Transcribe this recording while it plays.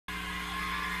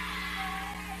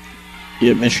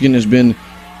Yeah, Michigan has been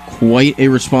quite a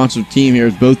responsive team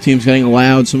here. Both teams getting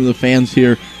loud. Some of the fans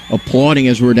here applauding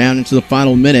as we're down into the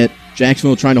final minute.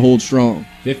 Jacksonville trying to hold strong.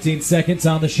 15 seconds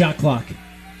on the shot clock.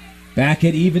 Back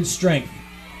at even strength.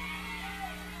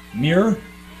 Muir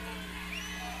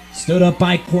stood up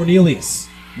by Cornelius.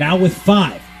 Now with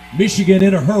 5. Michigan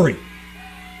in a hurry.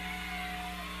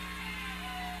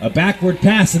 A backward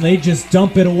pass, and they just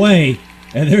dump it away.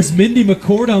 And there's Mindy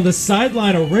McCord on the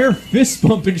sideline. A rare fist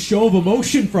bump and show of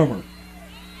emotion from her.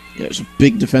 Yeah, there's a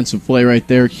big defensive play right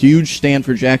there. Huge stand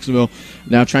for Jacksonville.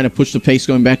 Now trying to push the pace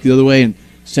going back the other way and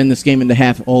send this game into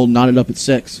half, all knotted up at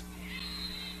 6.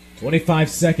 25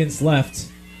 seconds left.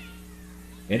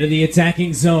 Into the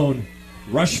attacking zone.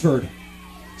 Rushford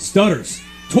stutters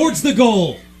towards the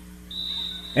goal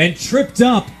and tripped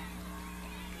up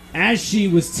as she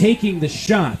was taking the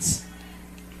shots.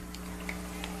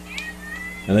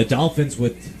 And the Dolphins,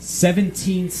 with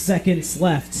 17 seconds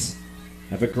left,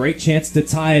 have a great chance to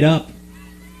tie it up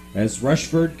as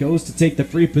Rushford goes to take the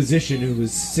free position, who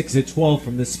was 6 of 12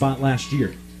 from this spot last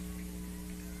year.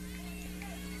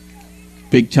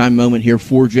 Big time moment here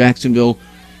for Jacksonville.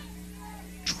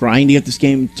 Trying to get this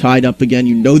game tied up again.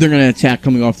 You know they're going to attack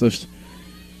coming off this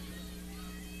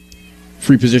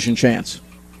free position chance.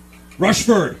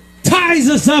 Rushford ties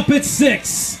us up at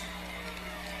 6.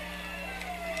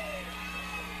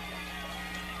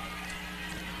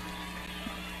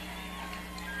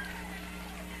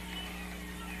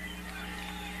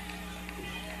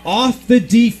 Off the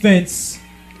defense,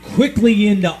 quickly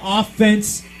into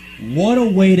offense. What a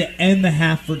way to end the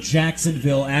half for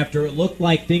Jacksonville after it looked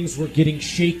like things were getting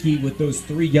shaky with those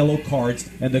 3 yellow cards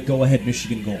and the go-ahead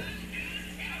Michigan goal.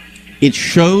 It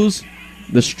shows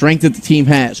the strength that the team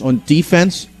has. On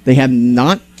defense, they have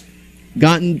not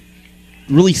gotten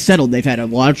really settled. They've had a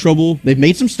lot of trouble. They've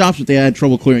made some stops, but they had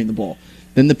trouble clearing the ball.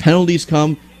 Then the penalties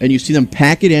come, and you see them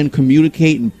pack it in,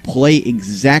 communicate, and play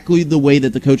exactly the way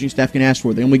that the coaching staff can ask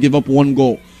for. They only give up 1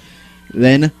 goal.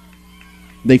 Then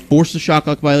they force the shot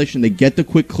clock violation, they get the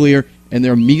quick clear, and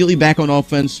they're immediately back on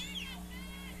offense.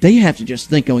 They have to just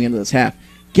think going into this half,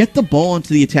 get the ball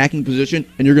into the attacking position,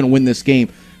 and you're going to win this game.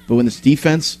 But when this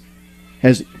defense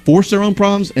has forced their own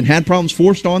problems and had problems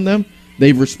forced on them,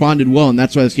 they've responded well, and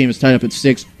that's why this game is tied up at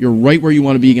 6. You're right where you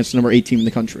want to be against the number 8 team in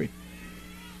the country.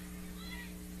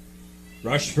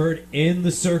 Rushford in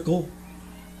the circle.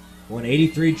 Won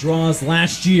 83 draws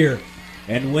last year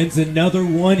and wins another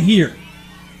one here.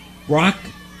 Brock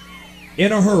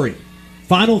in a hurry.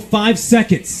 Final 5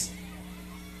 seconds.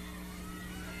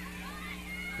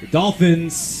 The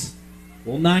Dolphins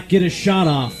will not get a shot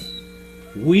off.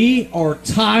 We are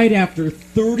tied after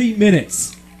 30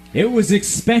 minutes. It was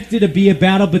expected to be a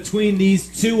battle between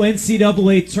these 2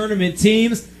 NCAA tournament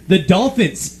teams. The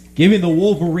Dolphins giving the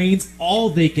Wolverines all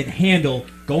they can handle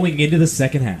going into the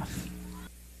second half.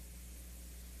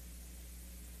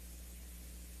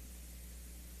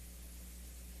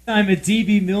 I'm at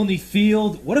DB Milne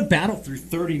Field. What a battle through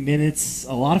 30 minutes.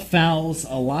 A lot of fouls,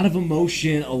 a lot of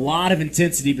emotion, a lot of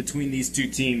intensity between these 2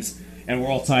 teams. And we're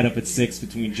all tied up at 6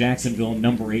 between Jacksonville and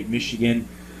number 8 Michigan.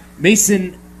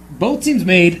 Mason, both teams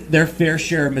made their fair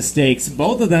share of mistakes.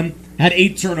 Both of them had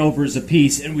 8 turnovers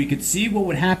apiece, and we could see what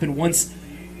would happen once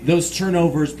those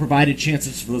turnovers provided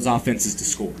chances for those offenses to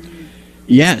score.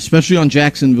 Yeah, especially on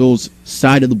Jacksonville's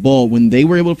side of the ball. When they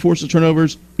were able to force the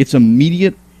turnovers, it's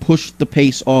immediate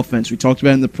push-the-pace offense. We talked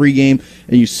about it in the pregame,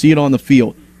 and you see it on the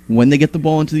field. When they get the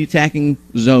ball into the attacking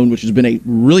zone, which has been a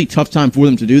really tough time for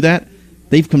them to do that,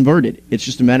 they've converted. It's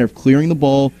just a matter of clearing the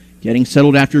ball, getting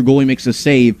settled after your goalie makes a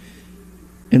save,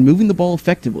 and moving the ball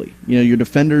effectively. You know, your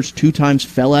defenders 2 times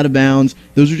fell out of bounds.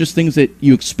 Those are just things that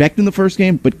you expect in the first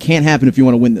game, but can't happen if you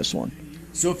want to win this one.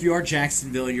 So if you are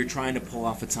Jacksonville and you're trying to pull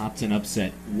off a top 10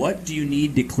 upset, what do you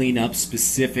need to clean up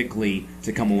specifically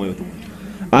to come away with the win?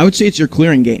 I would say it's your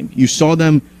clearing game. You saw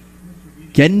them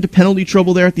get into penalty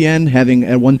trouble there at the end, having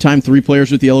at one time 3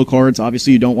 players with yellow cards.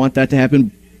 Obviously, you don't want that to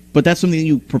happen, but that's something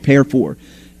you prepare for.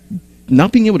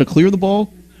 Not being able to clear the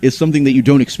ball is something that you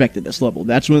don't expect at this level.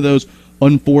 That's one of those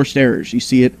unforced errors. You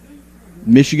see it.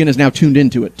 Michigan is now tuned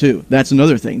into it, too. That's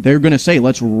another thing. They're going to say,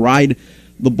 let's ride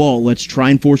the ball. Let's try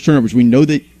and force turnovers. We know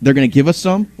that they're going to give us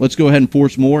some. Let's go ahead and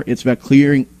force more. It's about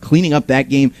cleaning up that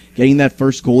game, getting that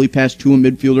first goalie pass to a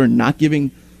midfielder, not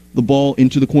giving the ball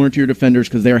into the corner to your defenders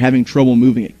because they're having trouble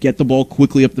moving it. Get the ball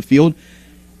quickly up the field.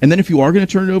 And then if you are going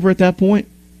to turn it over at that point,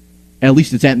 at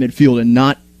least it's at midfield and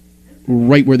not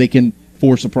right where they can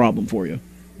force a problem for you.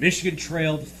 Michigan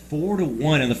trailed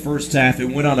 4-1 in the first half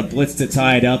and went on a blitz to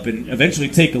tie it up and eventually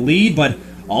take a lead, but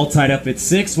all tied up at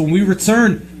 6. When we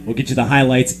return, We'll get you the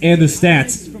highlights and the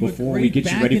stats before we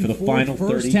get you ready for the final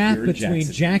 30 first half here in between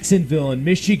Jacksonville. Jacksonville and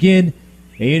Michigan.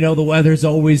 And you know the weather's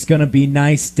always going to be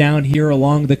nice down here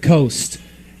along the coast.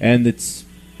 And it's,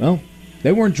 well,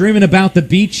 they weren't dreaming about the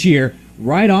beach here.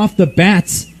 Right off the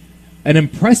bats, an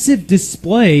impressive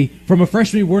display from a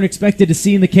freshman we weren't expected to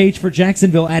see in the cage for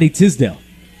Jacksonville, Addie Tisdale.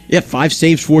 Yeah, 5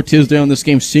 saves for Tisdale in this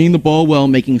game, seeing the ball well,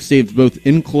 making saves both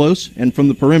in close and from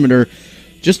the perimeter.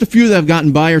 Just a few that have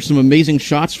gotten by are some amazing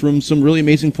shots from some really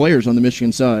amazing players on the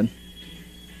Michigan side.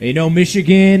 You know,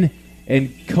 Michigan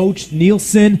and Coach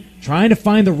Nielsen trying to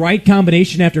find the right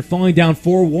combination after falling down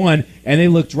 4-1, and they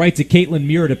looked right to Caitlin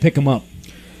Muir to pick them up.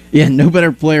 Yeah, no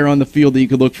better player on the field that you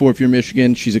could look for if you're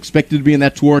Michigan. She's expected to be in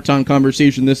that Tuaraton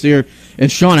conversation this year.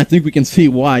 And Sean, I think we can see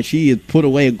why. She had put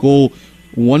away a goal,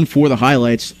 1 for the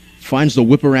highlights, finds the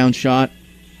whip-around shot,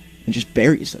 and just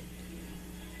buries it.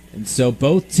 And so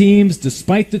both teams,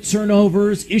 despite the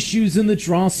turnovers, issues in the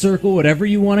draw circle, whatever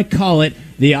you want to call it,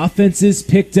 the offenses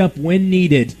picked up when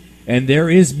needed. And there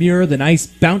is Muir, the nice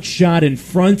bounce shot in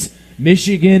front.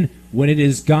 Michigan, when it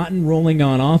has gotten rolling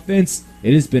on offense,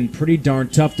 it has been pretty darn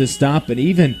tough to stop. And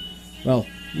even, well,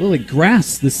 Lily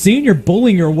Grass, the senior,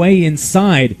 bullying her way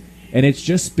inside. And it's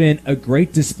just been a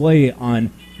great display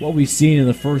on what we've seen in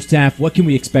the first half. What can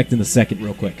we expect in the second,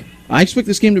 real quick? I expect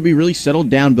this game to be really settled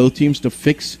down, both teams to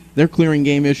fix their clearing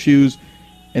game issues,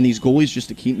 and these goalies just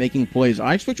to keep making plays.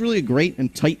 I expect really a great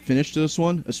and tight finish to this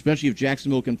one, especially if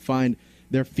Jacksonville can find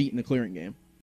their feet in the clearing game.